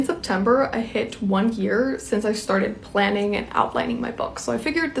September, I hit 1 year since I started planning and outlining my book. So I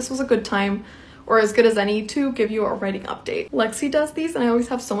figured this was a good time, or as good as any, to give you a writing update. Lexi does these and I always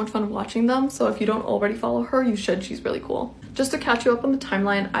have so much fun watching them, so if you don't already follow her, you should. She's really cool. Just to catch you up on the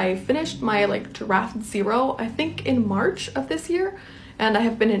timeline, I finished my draft 0, I think in March of this year, and I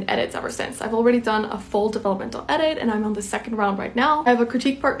have been in edits ever since. I've already done a full developmental edit and I'm on the second round right now. I have a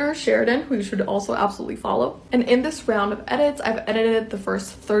critique partner, Sheridan, who you should also absolutely follow. And in this round of edits, I've edited the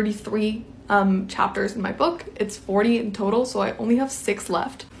first 33 chapters in my book. It's 40 in total, so I only have 6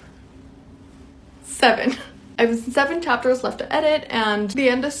 left. 7. I have 7 chapters left to edit and the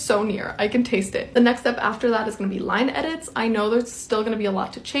end is so near. I can taste it. The next step after that is going to be line edits. I know there's still going to be a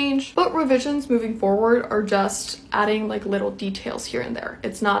lot to change, but revisions moving forward are just adding little details here and there.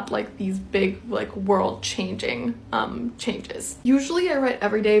 It's not these big world changing changes. Usually I write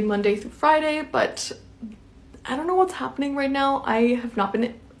every day, Monday through Friday, but I don't know what's happening right now. I have not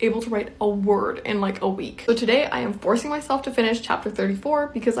been able to write a word in a week. So today I am forcing myself to finish chapter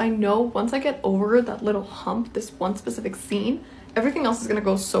 34 because I know once I get over that little hump, this one specific scene, everything else is gonna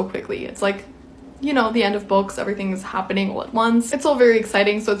go so quickly. It's you know, the end of books, everything is happening all at once. It's all very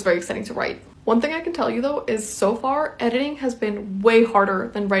exciting, so it's very exciting to write. One thing I can tell you though is so far editing has been way harder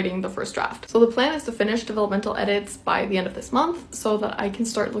than writing the first draft. So the plan is to finish developmental edits by the end of this month so that I can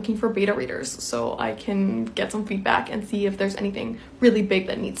start looking for beta readers so I can get some feedback and see if there's anything really big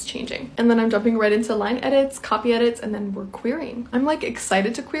that needs changing. And then I'm jumping right into line edits, copy edits, and then we're querying. I'm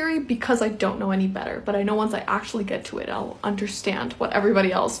excited to query because I don't know any better, but I know once I actually get to it, I'll understand what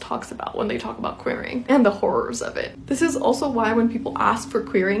everybody else talks about when they talk about querying and the horrors of it. This is also why when people ask for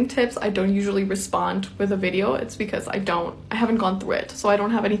querying tips, I don't usually respond with a video. It's because I haven't gone through it, so I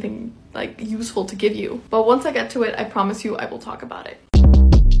don't have anything useful to give you. But once I get to it, I promise you I will talk about it.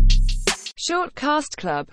 Short Cast Club